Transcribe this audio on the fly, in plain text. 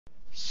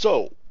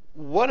So,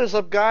 what is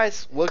up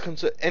guys? Welcome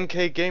to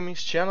NK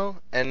Gaming's channel,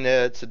 and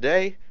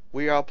today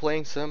we are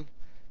playing some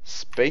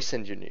Space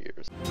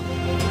Engineers.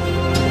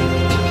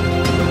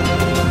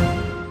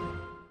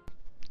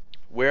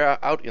 We're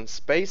out in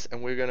space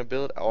and we're gonna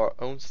build our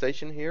own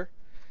station here.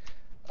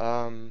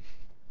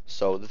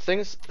 So the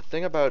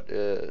thing about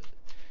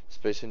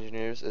Space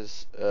Engineers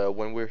is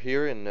when we're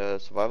here in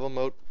survival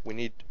mode, we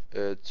need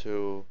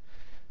to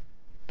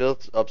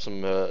build up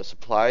some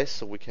supplies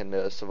so we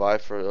can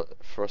survive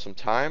for some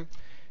time.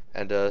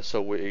 And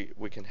so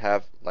we can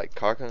have like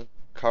cargo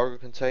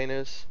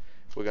containers.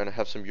 We're gonna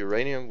have some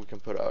uranium we can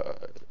put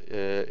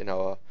in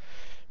our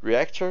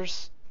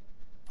reactors,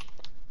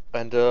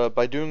 and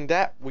by doing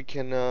that we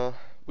can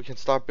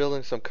start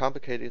building some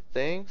complicated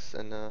things,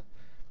 and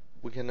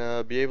we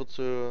can be able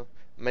to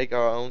make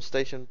our own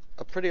station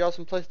a pretty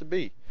awesome place to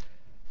be.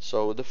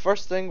 So the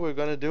first thing we're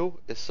gonna do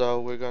is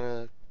we're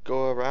gonna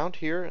go around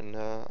here, and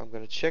I'm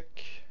gonna check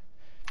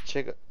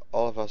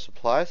all of our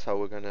supplies,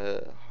 how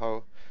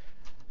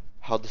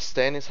the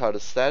standings, how the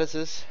status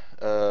is,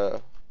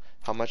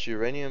 how much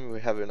uranium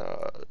we have in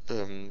our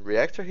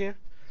reactor here.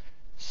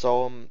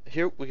 So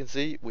here we can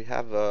see we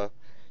have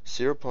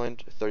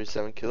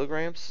 0.37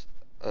 kilograms.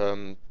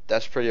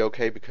 That's pretty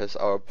okay because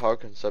our power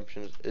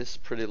consumption is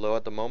pretty low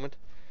at the moment.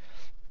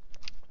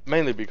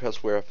 Mainly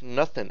because we have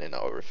nothing in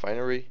our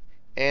refinery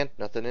and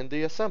nothing in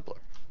the assembler.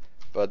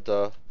 But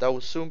that will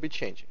soon be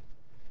changing.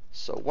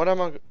 So what am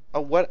I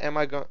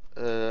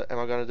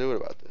gonna do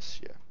about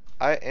this? Yeah,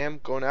 I am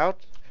going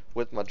out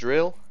with my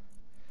drill.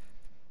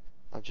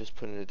 I'm just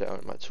putting it down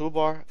in my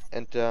toolbar,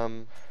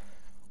 and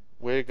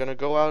we're gonna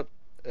go out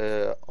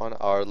on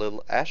our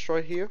little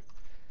asteroid here,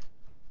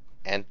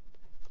 and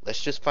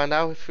let's just find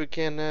out if we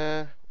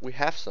can. We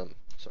have some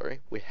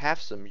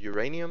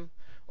uranium,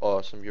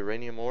 or some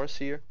uranium ores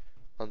here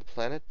on the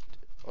planet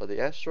or the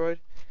asteroid,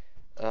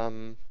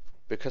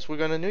 because we're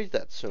gonna need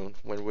that soon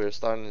when we're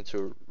starting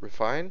to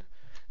refine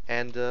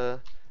and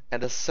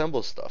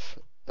assemble stuff.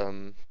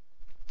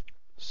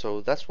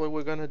 So that's what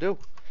we're gonna do.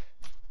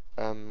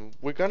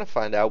 We're gonna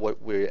find out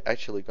what we're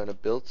actually gonna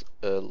build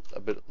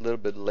little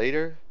bit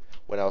later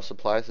when our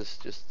supplies is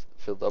just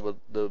filled up a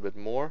little bit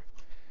more.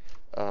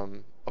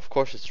 Of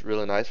course, it's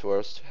really nice for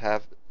us to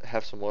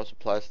have some more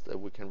supplies that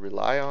we can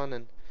rely on,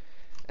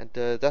 and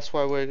that's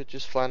why we're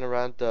just flying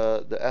around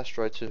the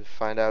asteroid to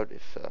find out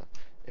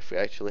if we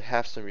actually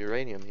have some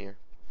uranium here,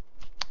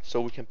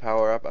 so we can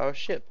power up our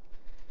ship.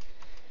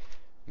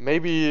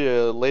 Maybe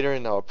later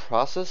in our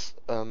process,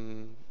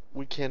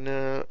 we can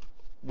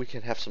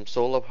have some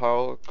solar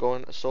power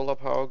going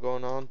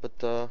on,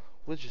 but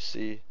we'll just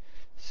see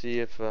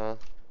if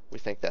we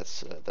think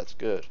that's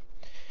good.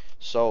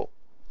 So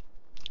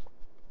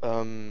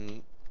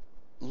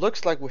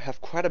looks like we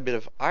have quite a bit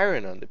of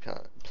iron on the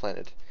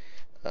planet.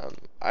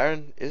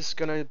 Iron is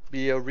gonna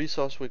be a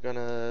resource we're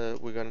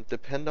gonna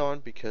depend on,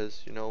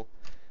 because the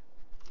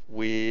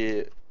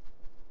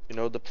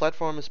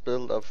platform is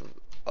built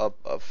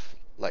of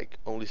like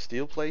only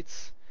steel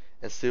plates,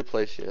 and steel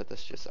plates, yeah,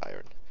 that's just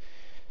iron.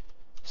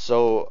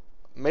 So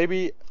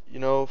maybe,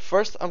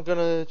 first I'm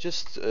gonna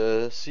just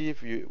see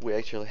if we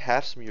actually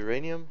have some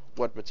uranium,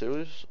 what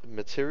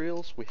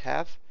materials we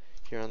have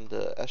here on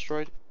the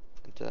asteroid,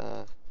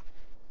 and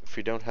if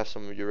we don't have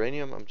some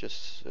uranium, I'm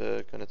just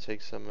gonna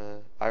take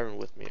some iron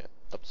with me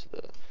up to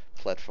the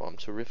platform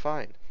to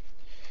refine.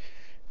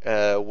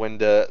 When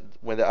the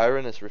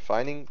iron is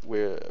refining,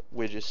 we're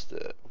just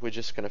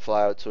gonna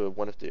fly out to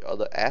one of the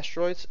other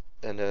asteroids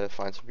and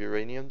find some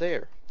uranium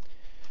there.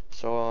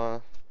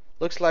 So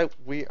looks like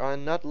we are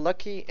not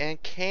lucky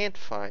and can't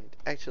find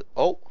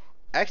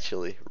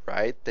actually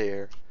right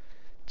there,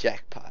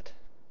 jackpot.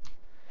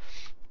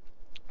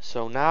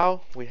 So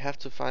now we have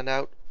to find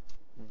out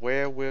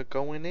where we're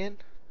going in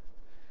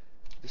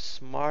the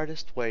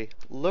smartest way.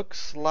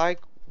 Looks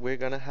like we're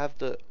gonna have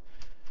the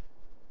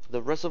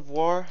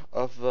reservoir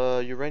of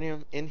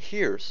uranium in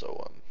here,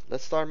 so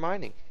let's start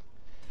mining.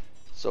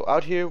 So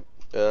out here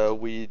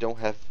we don't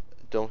have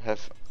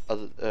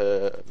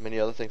many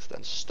other things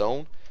than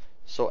stone.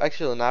 So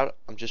actually now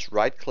I'm just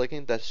right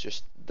clicking. That's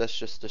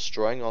just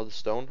destroying all the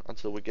stone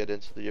until we get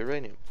into the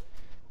uranium.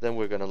 Then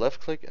we're gonna left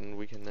click and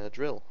we can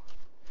drill.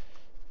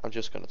 I'm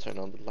just gonna turn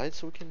on the light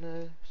so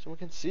we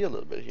can see a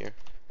little bit here.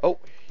 Oh,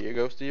 here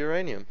goes the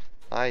uranium.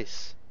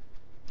 Nice.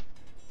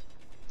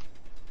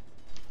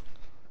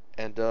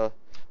 And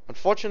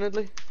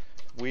unfortunately,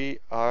 we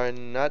are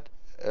not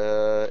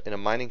in a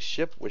mining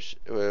ship which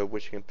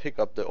can pick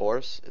up the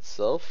ores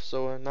itself.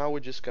 So now we're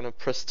just gonna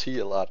press T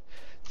a lot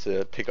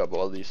to pick up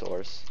all these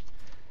ores.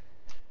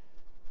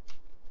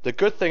 The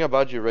good thing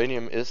about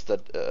uranium is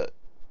that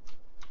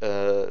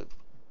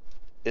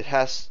it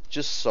has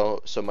just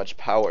so much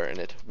power in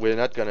it. We're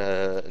not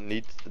gonna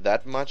need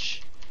that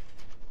much.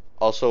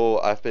 Also,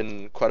 I've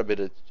been quite a bit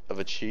of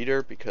a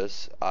cheater,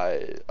 because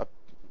I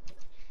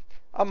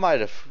might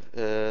have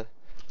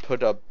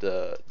put up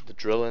the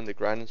drill and the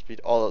grinding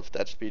speed, all of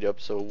that speed up,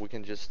 so we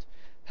can just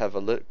have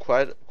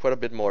quite a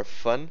bit more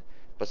fun,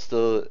 but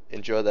still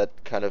enjoy that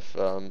kind of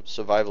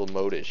survival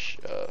mode-ish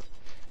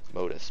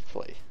modus.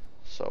 misplay.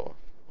 So,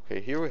 okay,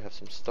 here we have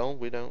some stone.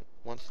 We don't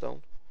want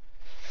stone.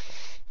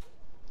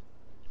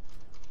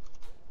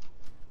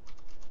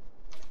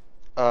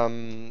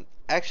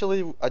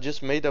 Actually, I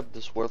just made up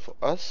this world for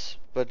us,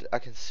 but I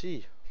can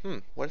see,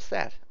 what is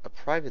that? A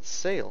private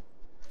sale.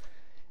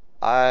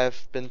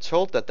 I've been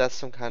told that that's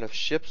some kind of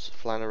ships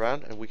flying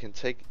around, and we can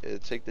take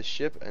the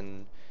ship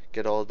and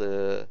get all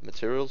the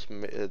materials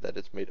that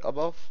it's made up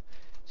of.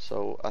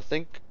 So I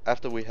think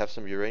after we have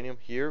some uranium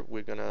here,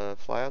 we're gonna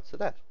fly out to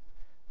that.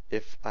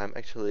 If I'm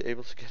actually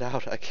able to get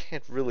out, I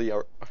can't really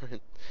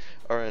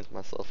orient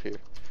myself here.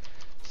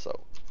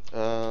 So,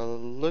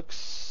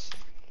 looks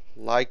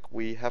like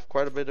we have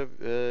quite a bit of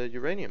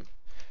uranium.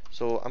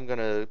 So I'm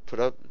gonna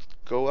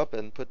go up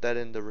and put that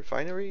in the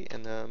refinery,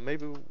 and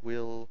maybe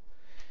we'll,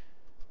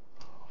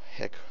 oh,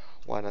 heck,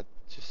 why not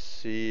just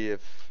see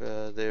if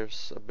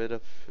there's a bit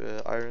of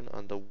iron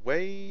on the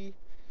way.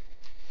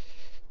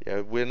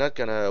 Yeah, we're not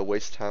gonna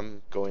waste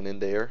time going in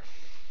there.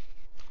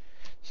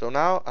 So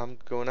now I'm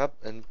going up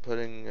and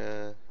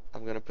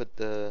I'm gonna put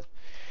the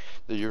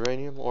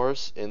uranium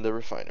ores in the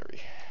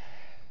refinery,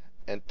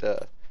 and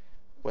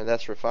when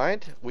that's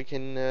refined, we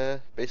can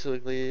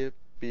basically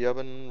be up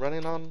and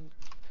running on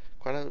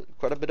quite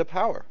a bit of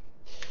power.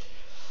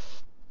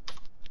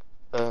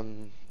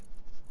 And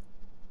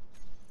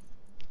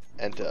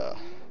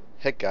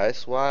heck,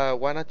 guys,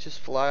 why not just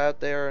fly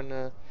out there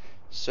and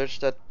search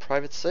that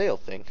private sale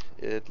thing?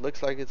 It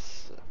looks like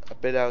it's a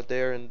bit out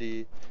there in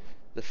the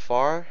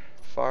far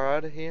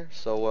out of here.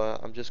 So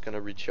I'm just gonna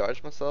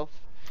recharge myself,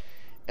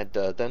 and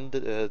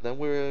then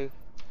we're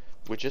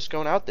just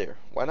going out there.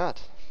 Why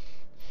not?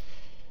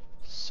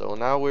 So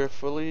now we're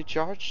fully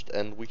charged,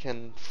 and we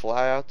can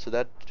fly out to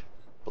that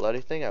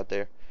bloody thing out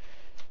there.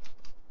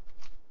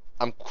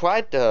 I'm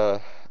quite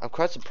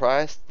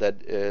surprised that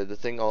the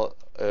thing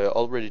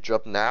already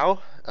dropped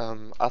now.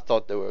 I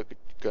thought they were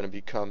going to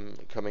be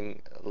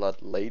coming a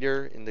lot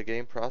later in the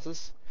game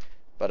process,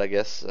 but I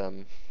guess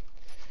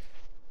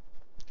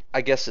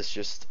it's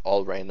just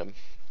all random.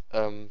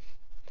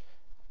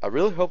 I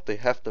really hope they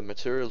have the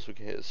materials we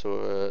can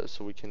so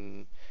we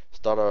can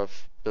start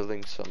off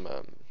building some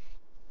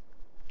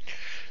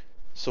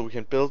so we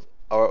can build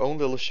our own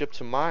little ship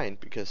to mine,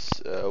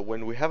 because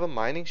when we have a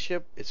mining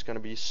ship, it's gonna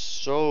be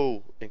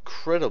so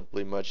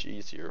incredibly much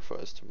easier for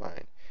us to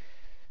mine,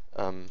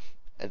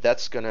 and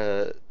that's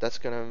gonna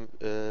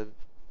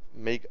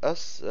make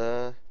us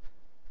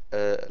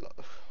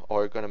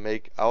or gonna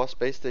make our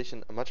space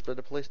station a much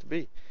better place to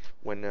be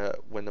when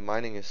the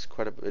mining is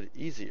quite a bit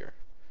easier.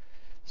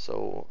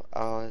 So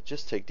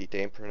just take the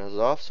dampeners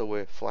off, so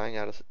we're flying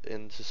out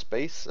into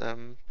space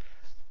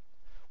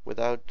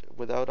without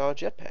our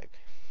jetpack.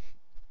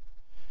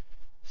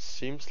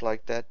 Seems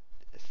like that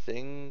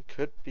thing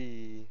could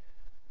be.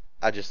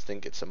 I just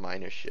think it's a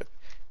miner ship.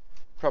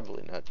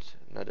 Probably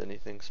not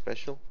anything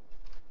special.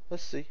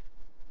 Let's see.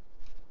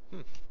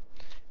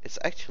 It's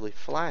actually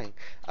flying.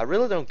 I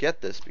really don't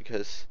get this,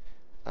 because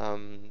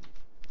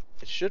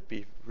it should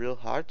be real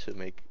hard to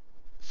make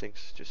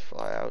things just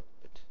fly out.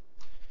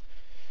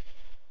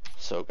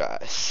 So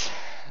guys,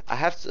 I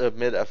have to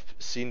admit I've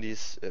seen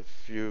these a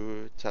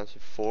few times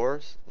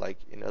before, like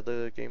in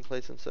other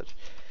gameplays and such,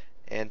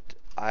 and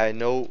I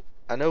know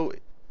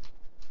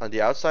on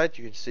the outside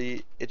you can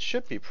see it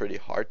should be pretty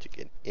hard to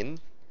get in,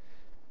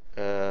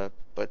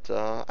 but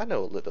I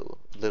know a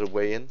little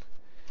way in.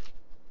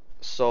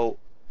 So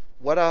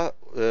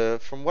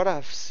from what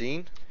I've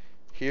seen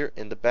here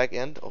in the back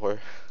end,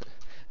 or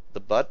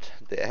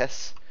the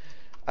ass,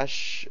 I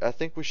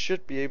think we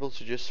should be able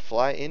to just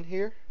fly in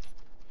here.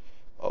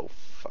 Oh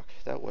fuck,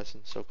 that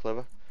wasn't so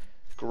clever.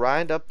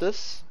 Grind up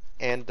this,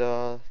 and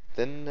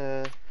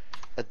then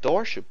a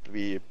door should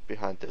be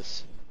behind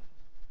this.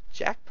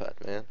 Jackpot,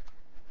 man.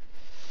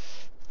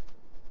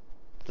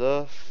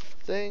 The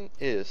thing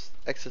is,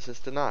 access is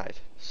denied,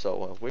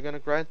 so we're gonna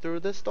grind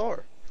through this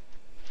door.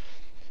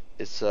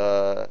 It's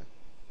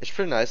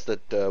pretty nice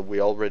that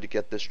we already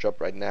get this drop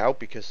right now,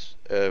 because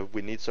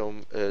we need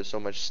so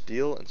much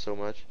steel and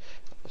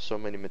so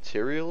many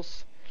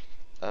materials.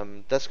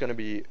 That's gonna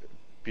be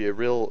a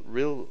real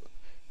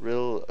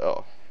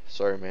oh,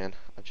 sorry man,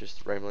 I'm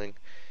just rambling.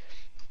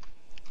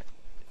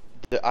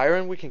 The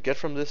iron we can get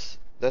from this,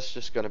 that's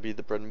just gonna be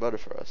the bread and butter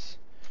for us.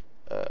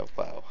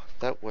 Wow,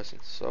 that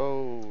wasn't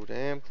so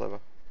damn clever.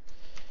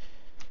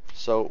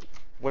 So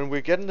when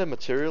we're getting the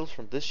materials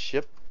from this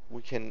ship,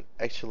 we can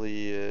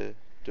actually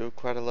do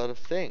quite a lot of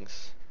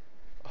things.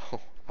 Oh,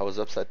 I was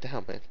upside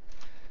down, man.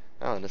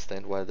 I don't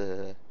understand why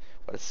the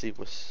seat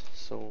was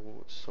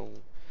so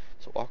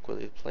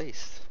awkwardly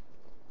placed.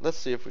 Let's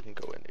see if we can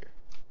go in here.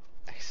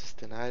 Access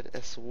denied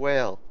as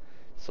well.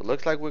 So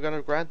looks like we're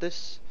gonna grant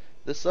this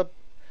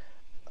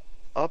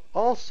up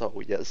also.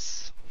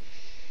 Yes.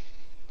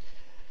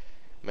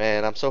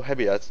 Man, I'm so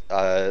happy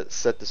I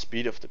set the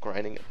speed of the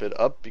grinding a bit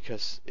up,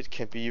 because it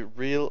can be a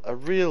real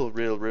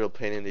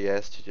pain in the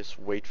ass to just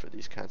wait for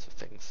these kinds of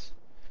things.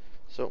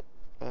 So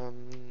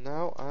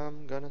now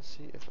I'm gonna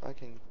see if I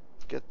can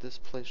get this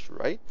place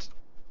right.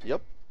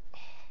 Yep.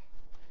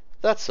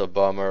 That's a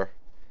bummer.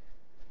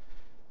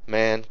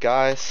 Man,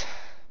 guys,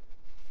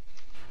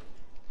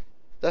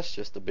 that's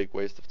just a big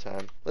waste of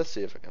time. Let's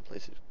see if I can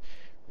place it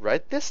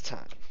right this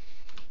time.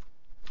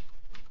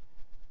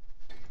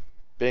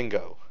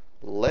 Bingo.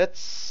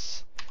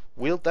 Let's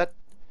wheel that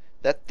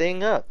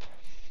thing up.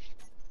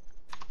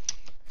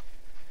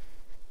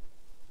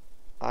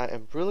 I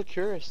am really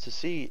curious to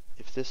see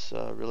if this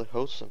really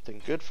holds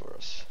something good for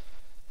us.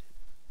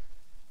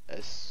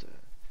 As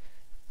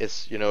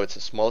it's it's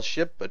a small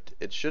ship, but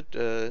it should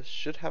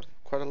have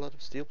quite a lot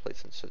of steel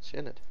plates and such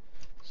in it.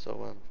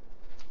 So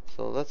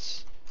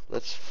let's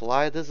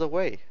fly this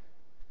away.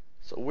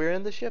 So we're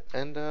in the ship,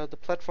 and the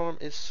platform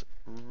is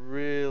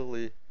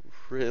really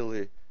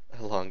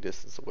a long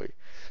distance away.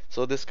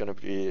 So this is gonna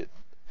be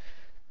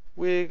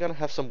we're gonna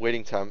have some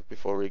waiting time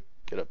before we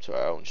get up to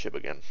our own ship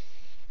again.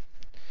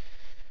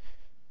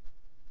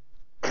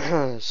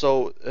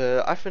 So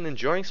I've been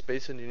enjoying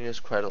Space Engineers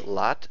quite a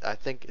lot. I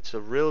think it's a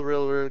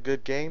real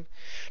good game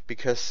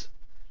because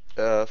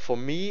for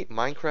me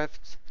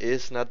Minecraft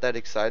is not that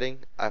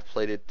exciting. I've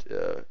played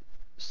it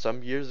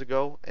some years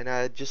ago and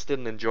I just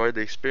didn't enjoy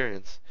the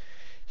experience.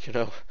 You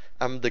know,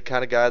 I'm the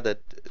kind of guy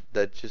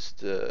that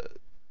just uh,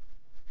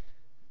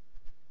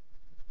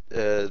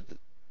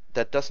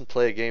 that doesn't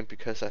play a game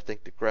because I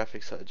think the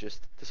graphics are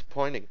just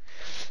disappointing.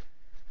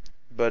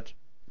 But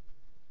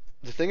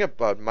the thing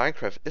about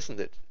Minecraft isn't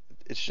it?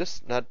 It's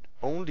just not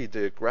only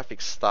the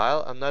graphic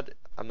style I'm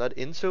not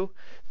into,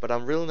 but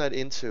I'm really not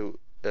into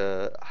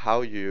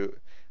how you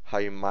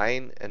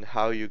mine and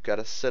how you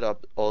gotta set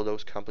up all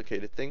those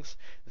complicated things.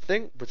 The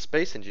thing with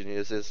Space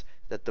Engineers is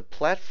that the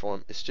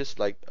platform is just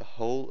like a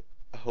whole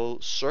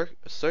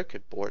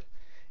circuit board,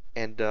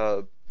 and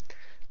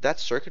that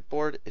circuit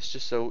board is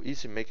just so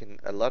easy making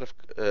a lot of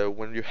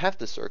when you have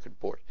the circuit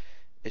board,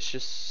 it's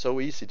just so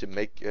easy to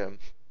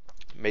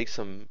make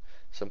some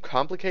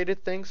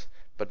complicated things,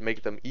 but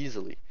make them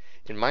easily.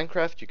 In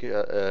Minecraft, you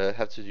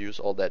have to use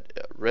all that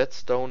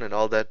redstone and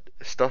all that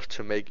stuff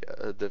to make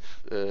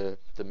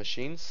the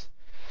machines,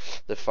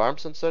 the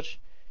farms and such.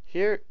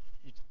 Here,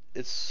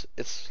 it's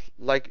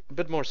like a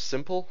bit more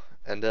simple,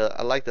 and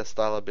I like that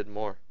style a bit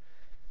more.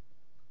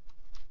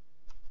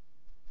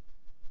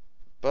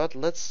 But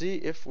let's see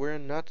if we're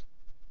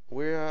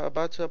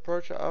about to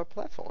approach our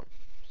platform.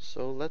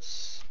 So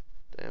let's,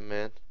 damn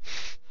man,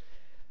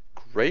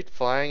 great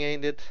flying,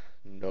 ain't it?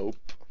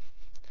 Nope.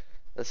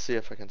 Let's see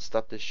if I can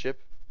stop this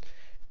ship.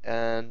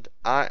 And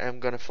I am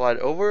gonna fly it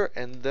over,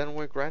 and then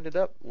we're grind it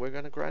up. We're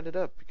gonna grind it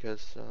up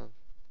because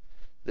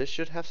this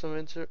should have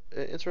some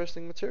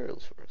interesting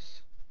materials for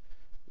us.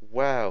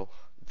 Wow,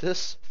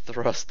 this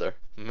thruster,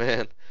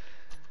 man,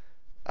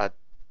 I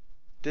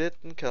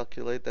didn't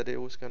calculate that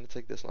it was gonna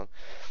take this long.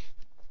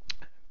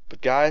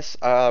 But guys,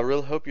 I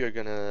really hope you're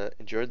gonna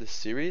enjoy this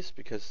series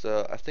because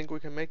I think we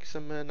can make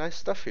some nice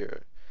stuff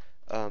here.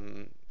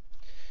 Um,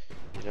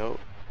 you know,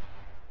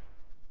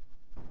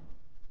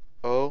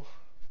 oh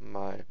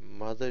my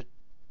mother.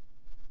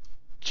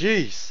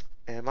 Jeez,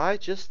 am I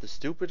just the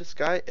stupidest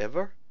guy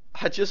ever?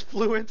 I just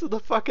flew into the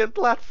fucking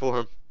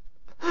platform.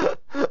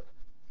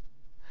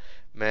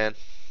 Man,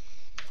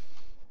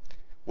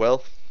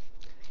 well,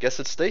 guess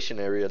it's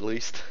stationary at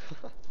least.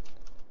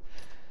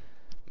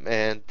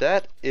 Man,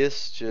 that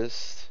is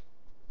just...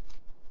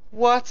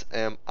 What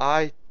am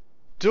I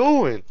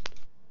doing?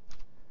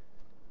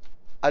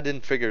 I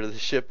didn't figure the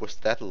ship was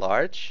that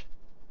large.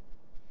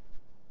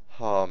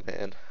 Oh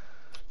man,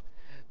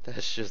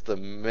 that's just a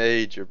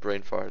major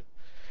brain fart.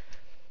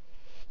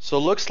 So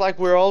looks like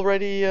we're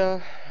already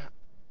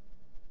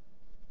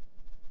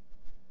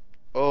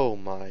oh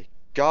my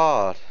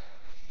god.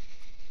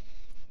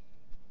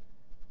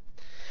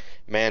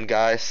 Man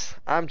guys,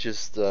 I'm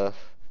just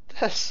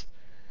that's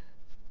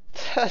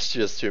that's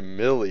just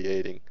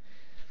humiliating.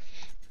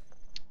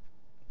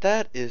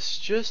 That is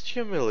just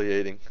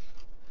humiliating.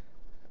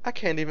 I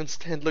can't even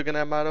stand looking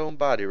at my own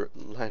body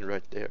line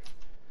right there.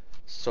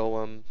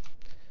 So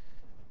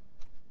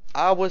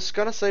I was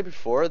gonna say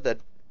before that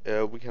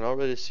we can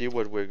already see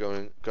what we're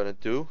gonna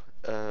do.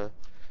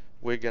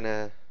 We're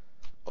gonna.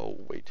 Oh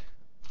wait,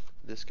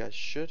 this guy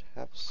should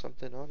have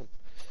something on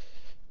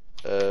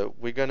him.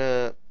 We're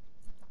gonna.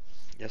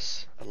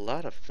 Yes, a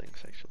lot of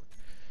things actually.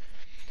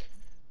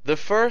 The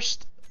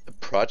first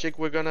project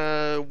we're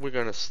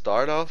gonna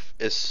start off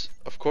is,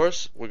 of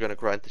course, we're gonna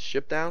grind the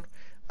ship down.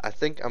 I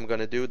think I'm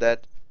gonna do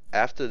that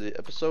after the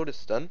episode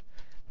is done.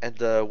 And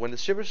when the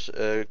ship is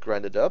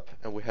grinded up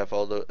and we have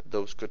all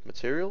those good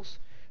materials,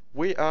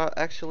 we are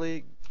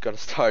actually gonna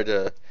start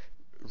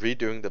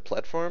redoing the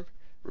platform,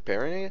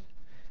 repairing it.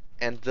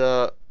 And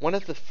one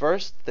of the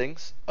first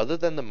things, other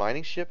than the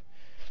mining ship,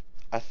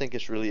 I think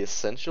is really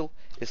essential,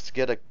 is to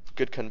get a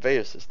good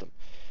conveyor system.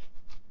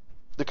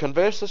 The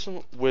conveyor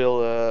system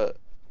will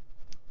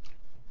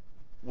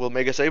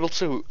make us able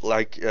to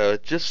like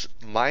just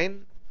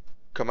mine,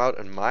 come out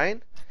and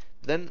mine.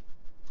 Then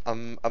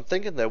I'm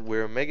thinking that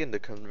we're making the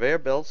conveyor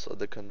belts or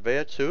the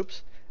conveyor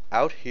tubes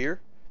out here,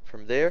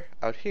 from there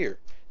out here.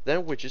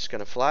 Then we're just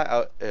gonna fly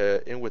out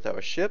in with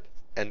our ship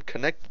and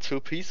connect the two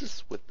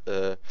pieces with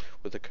a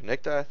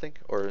connector, I think,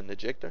 or an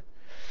ejector.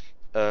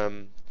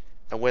 Um,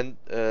 and when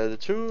the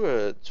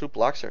two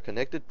blocks are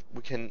connected,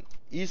 we can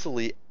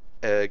easily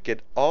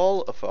get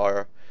all of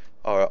our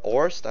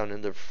ores down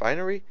in the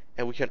refinery,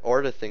 and we can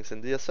order things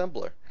in the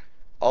assembler.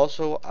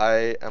 Also,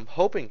 I am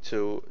hoping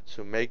to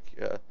make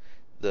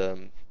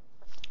the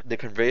the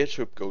conveyor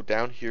tube go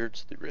down here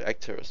to the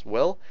reactor as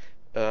well.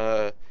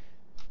 Uh,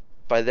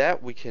 by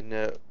that, we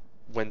can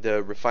when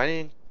the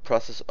refining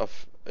process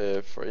of,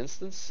 for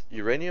instance,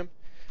 uranium,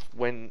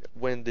 when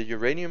the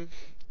uranium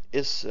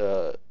is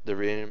the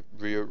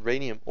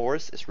uranium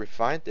ores is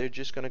refined, they're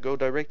just gonna go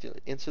directly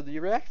into the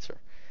reactor,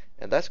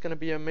 and that's gonna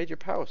be a major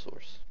power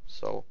source.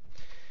 So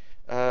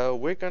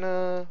we're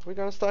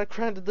gonna start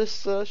grinding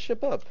this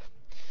ship up.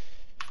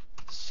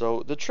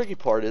 So the tricky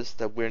part is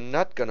that we're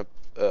not gonna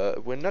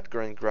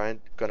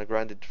grind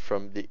it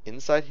from the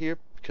inside here,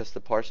 because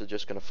the parts are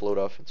just gonna float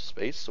off into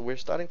space. So we're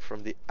starting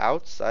from the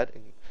outside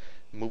and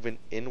moving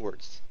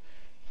inwards.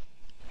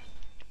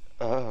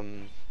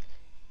 Um,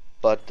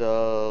 but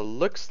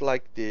looks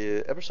like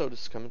the episode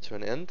is coming to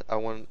an end. I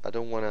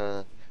don't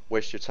wanna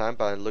waste your time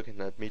by looking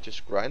at me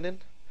just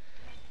grinding.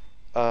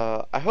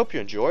 I hope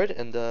you enjoyed,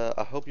 and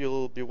I hope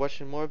you'll be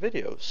watching more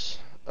videos.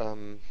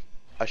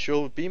 I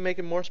shall be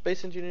making more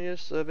Space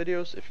Engineers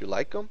videos if you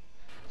like them.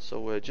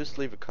 So just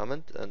leave a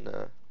comment, and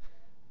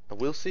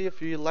we'll see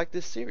if you like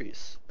this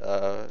series.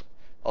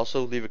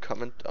 Also leave a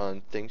comment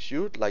on things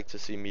you'd like to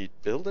see me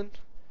building,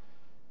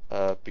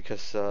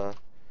 because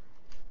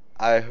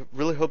I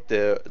really hope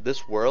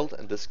this world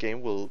and this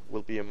game will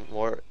be a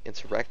more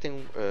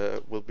interacting,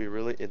 will be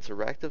really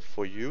interactive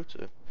for you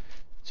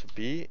to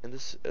be in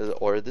this,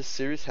 or this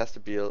series has to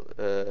be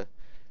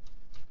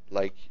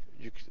like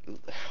you.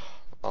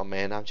 Oh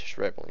man, I'm just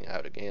rambling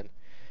out again.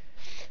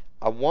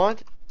 I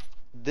want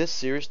this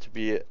series to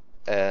be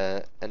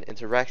an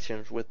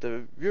interaction with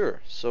the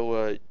viewer.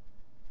 So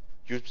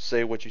you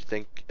say what you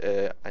think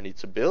I need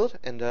to build,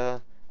 and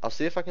I'll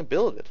see if I can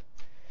build it.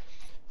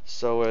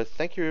 So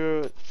thank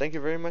you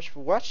very much for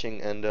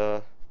watching,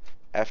 and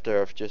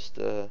after I've just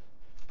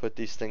put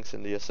these things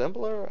in the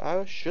assembler,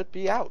 I should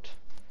be out.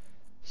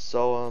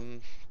 So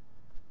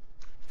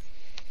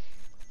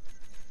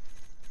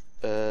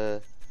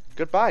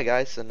goodbye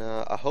guys, and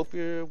I hope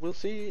you will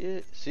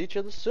see each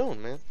other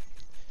soon, man.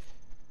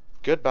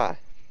 Goodbye.